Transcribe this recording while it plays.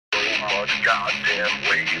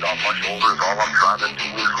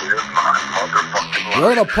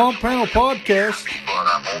We're in a Pump Panel podcast.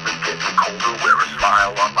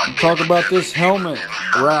 Talk about this helmet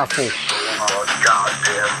raffle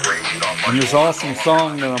and this awesome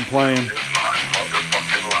song that I'm playing.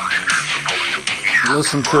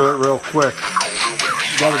 Listen to it real quick.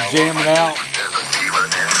 Gotta jam it out.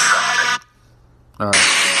 Alright.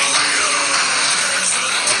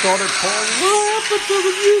 I thought it pulled. What happened to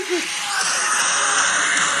the music?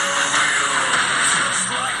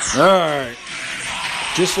 Alright.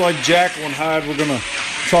 Just like Jekyll and Hyde, we're going to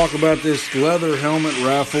talk about this leather helmet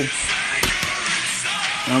raffle.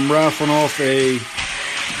 I'm raffling off a...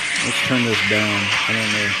 Let's turn this down. I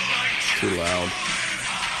don't know. It's too loud.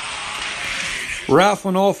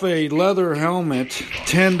 Raffling off a leather helmet,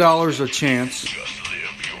 $10 a chance.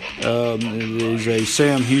 It is a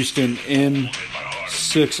Sam Houston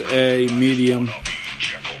N6A medium,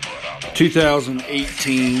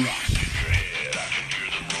 2018.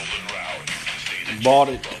 Bought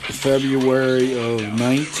it February of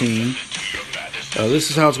 19.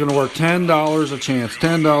 This is how it's going to work. $10 a chance.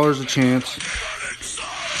 $10 a chance.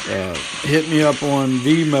 Hit me up on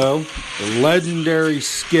Vimeo. Legendary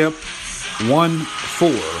Skip 14.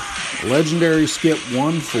 Legendary Skip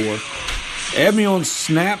 14. Add me on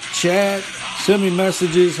Snapchat. Send me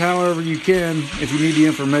messages however you can if you need the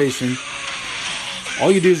information.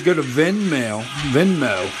 All you do is go to Venmo,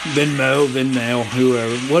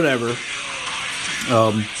 whoever, whatever.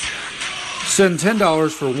 Send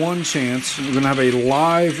 $10 for one chance. We're going to have a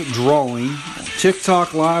live drawing.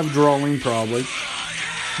 TikTok live drawing, probably.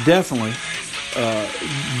 Definitely.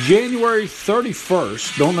 January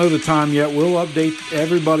 31st. Don't know the time yet. We'll update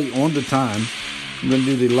everybody on the time. I'm going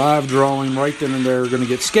to do the live drawing right then and there. We're going to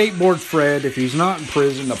get Skateboard Fred, if he's not in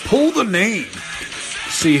prison, to pull the name.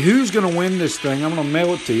 See who's going to win this thing. I'm going to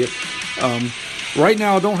mail it to you. Right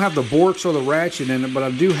now, I don't have the Borks or the Ratchet in it, but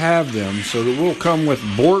I do have them. So it will come with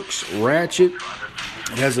Borks, Ratchet.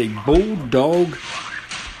 It has a Bulldog.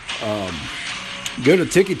 Go to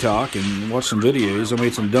TikTok and watch some videos. I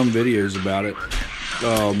made some dumb videos about it.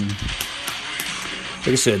 Like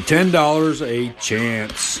I said, $10 a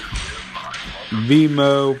chance.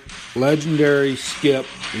 Vimeo, Legendary Skip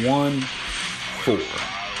 14.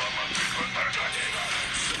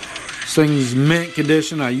 This thing's mint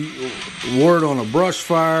condition. I wore it on a brush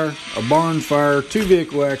fire, a barn fire, 2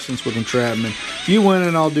 vehicle accidents with entrapment. If you win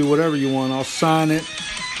it, I'll do whatever you want. I'll sign it,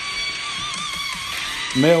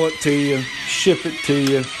 mail it to you, ship it to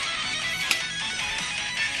you.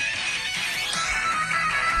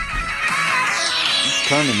 Let's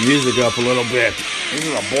turn the music up a little bit. This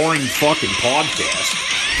is a boring fucking podcast.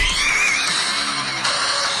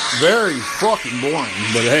 Very fucking boring,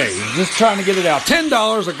 but hey, just trying to get it out.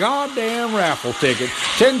 $10 a goddamn raffle ticket.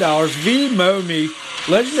 $10. Vimo me.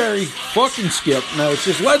 Legendary fucking Skip. No, it's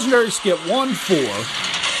just Legendary Skip 14.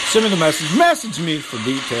 Send me the message. Message me for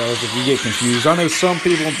details if you get confused. I know some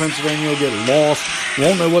people in Pennsylvania will get lost.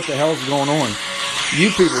 Won't know what the hell's going on. You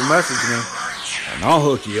people message me, and I'll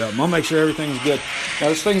hook you up. I'll make sure everything's good. Now,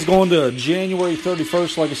 this thing's going to January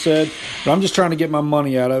 31st, like I said, but I'm just trying to get my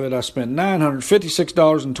money out of it. I spent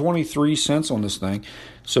 $956.23 on this thing,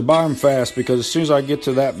 so buy them fast, because as soon as I get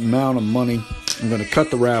to that amount of money, I'm going to cut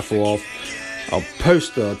the raffle off. I'll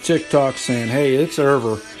post a TikTok saying, hey, it's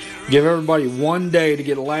over. Give everybody 1 day to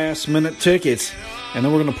get last-minute tickets, and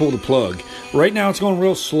then we're going to pull the plug. Right now, it's going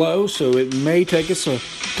real slow, so it may take us a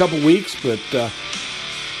couple weeks, but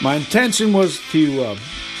my intention was to...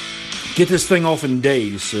 get this thing off in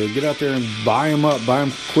days, so get out there and buy them up, buy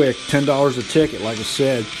them quick, $10 a ticket, like I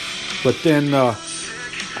said. But then I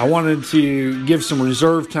wanted to give some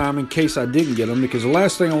reserve time in case I didn't get them, because the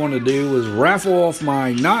last thing I wanted to do was raffle off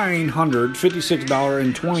my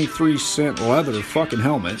 $956.23 leather fucking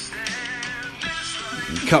helmet.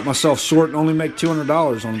 And cut myself short and only make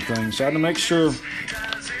 $200 on the thing, so I had to make sure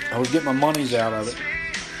I was getting my monies out of it.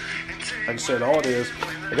 Like I said, all it is,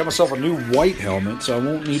 I got myself a new white helmet, so I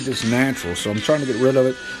won't need this natural, so I'm trying to get rid of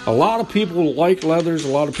it. A lot of people like leathers, a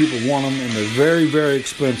lot of people want them, and they're very, very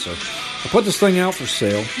expensive. I put this thing out for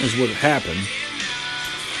sale, is what happened.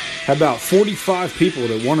 Had about 45 people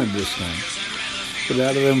that wanted this thing. But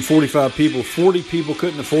out of them 45 people, 40 people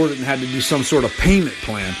couldn't afford it and had to do some sort of payment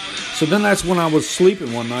plan. So then that's when I was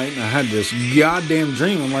sleeping one night, and I had this goddamn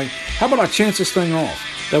dream. I'm like, how about I chance this thing off?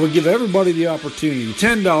 That would give everybody the opportunity.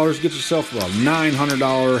 $10, get yourself a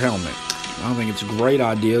 $900 helmet. I think it's a great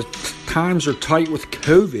idea. Times are tight with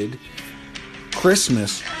COVID,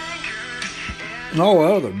 Christmas, and all the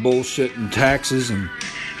other bullshit and taxes and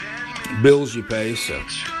bills you pay. So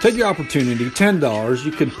take the opportunity. $10.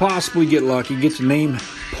 You could possibly get lucky, get your name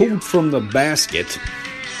pulled from the basket.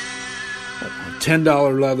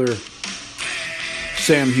 $10 leather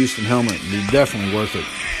Sam Houston helmet. It'd be definitely worth it.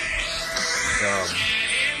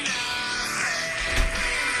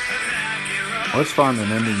 Let's find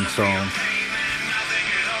an ending song.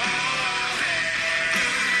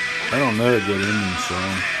 I don't know a good ending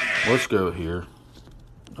song. Let's go here.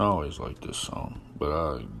 I always like this song, but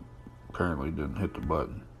I apparently didn't hit the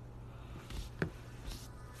button.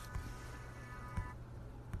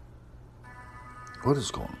 What is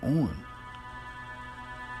going on?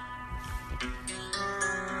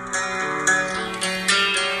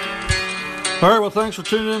 All right, well, thanks for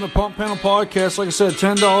tuning in to Pump Panel Podcast. Like I said,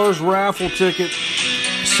 $10 raffle ticket.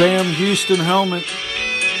 Sam Houston helmet,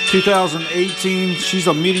 2018. She's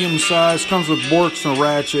a medium size. Comes with Borks and a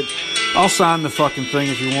ratchet. I'll sign the fucking thing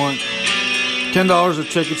if you want. $10 a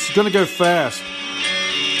ticket. It's going to go fast.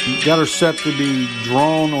 Got her set to be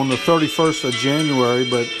drawn on the 31st of January,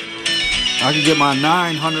 but I can get my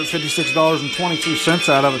 $956.23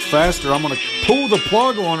 out of it faster. I'm going to pull the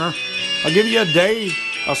plug on her. I'll give you a day.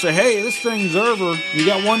 I'll say, hey, this thing's over. You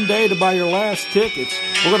got 1 day to buy your last tickets.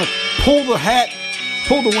 We're going to pull the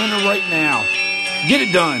winner right now. Get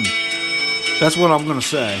it done. That's what I'm going to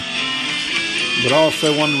say. But I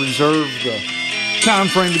also want to reserve the time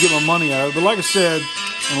frame to get my money out of it. But like I said,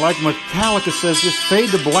 and like Metallica says, just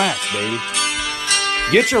fade to black, baby.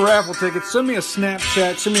 Get your raffle tickets. Send me a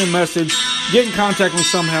Snapchat. Send me a message. Get in contact with me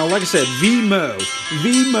somehow. Like I said, Vmo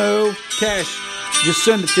cash. Just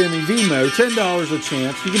send it to me, Vmo, $10 a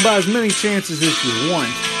chance. You can buy as many chances as you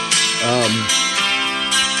want.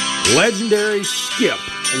 Legendary Skip,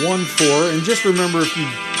 1-4. And just remember, if you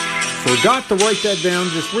forgot to write that down,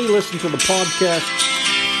 just re-listen to the podcast.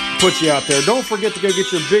 Put you out there. Don't forget to go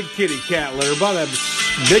get your Big Kitty cat litter. Buy that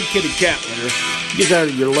Big Kitty cat litter. Get that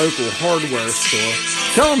at your local hardware store.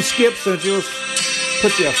 Tell them Skip sent you.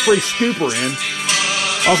 Put you a free scooper in.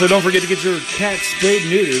 Also, don't forget to get your cat spayed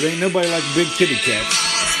and neutered. Ain't nobody like big kitty cats.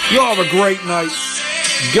 Y'all have a great night.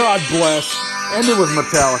 God bless. End it with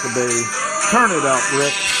Metallica, baby. Turn it up,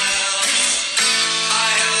 Rick.